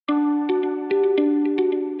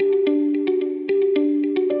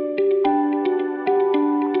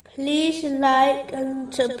like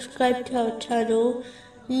and subscribe to our channel.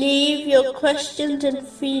 Leave your questions and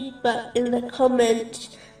feedback in the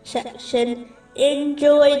comments section.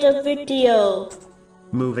 Enjoy the video.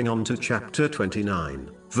 Moving on to chapter 29,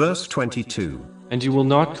 verse 22. And you will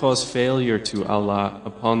not cause failure to Allah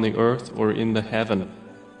upon the earth or in the heaven,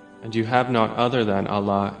 and you have not other than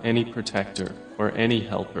Allah any protector or any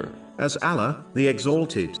helper. As Allah, the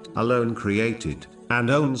Exalted, alone created and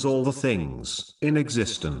owns all the things in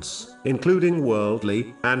existence, including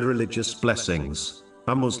worldly and religious blessings,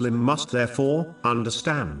 a Muslim must therefore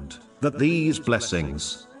understand that these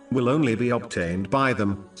blessings will only be obtained by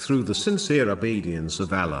them through the sincere obedience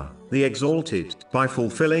of Allah, the Exalted, by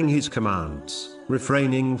fulfilling His commands,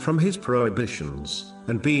 refraining from His prohibitions,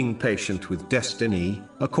 and being patient with destiny,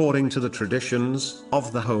 according to the traditions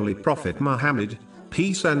of the Holy Prophet Muhammad,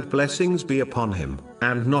 peace and blessings be upon him,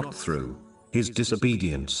 and not through his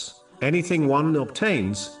disobedience. Anything one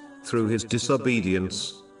obtains through his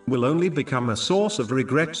disobedience will only become a source of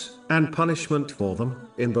regret and punishment for them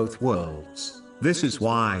in both worlds. This is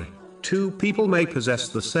why two people may possess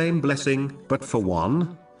the same blessing, but for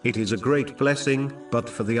one, it is a great blessing, but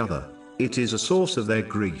for the other, it is a source of their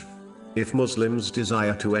grief. If Muslims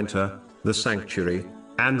desire to enter the sanctuary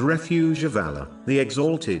and refuge of Allah, the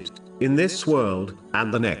Exalted, in this world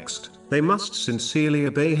and the next, they must sincerely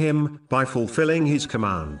obey Him by fulfilling His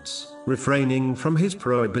commands, refraining from His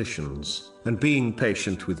prohibitions, and being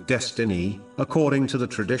patient with destiny, according to the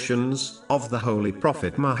traditions of the Holy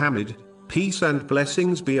Prophet Muhammad, peace and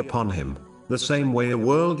blessings be upon him. The same way a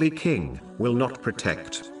worldly king will not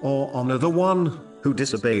protect or honor the one who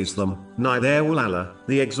disobeys them, neither will Allah,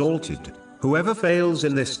 the Exalted. Whoever fails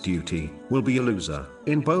in this duty will be a loser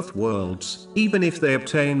in both worlds, even if they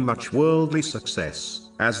obtain much worldly success,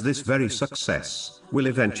 as this very success will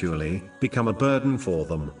eventually become a burden for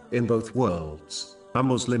them in both worlds. A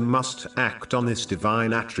Muslim must act on this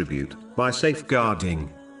divine attribute by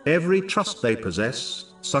safeguarding every trust they possess,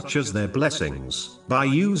 such as their blessings, by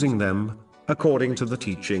using them according to the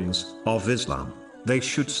teachings of Islam. They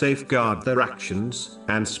should safeguard their actions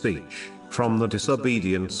and speech from the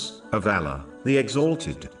disobedience of Allah, the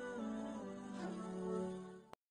Exalted.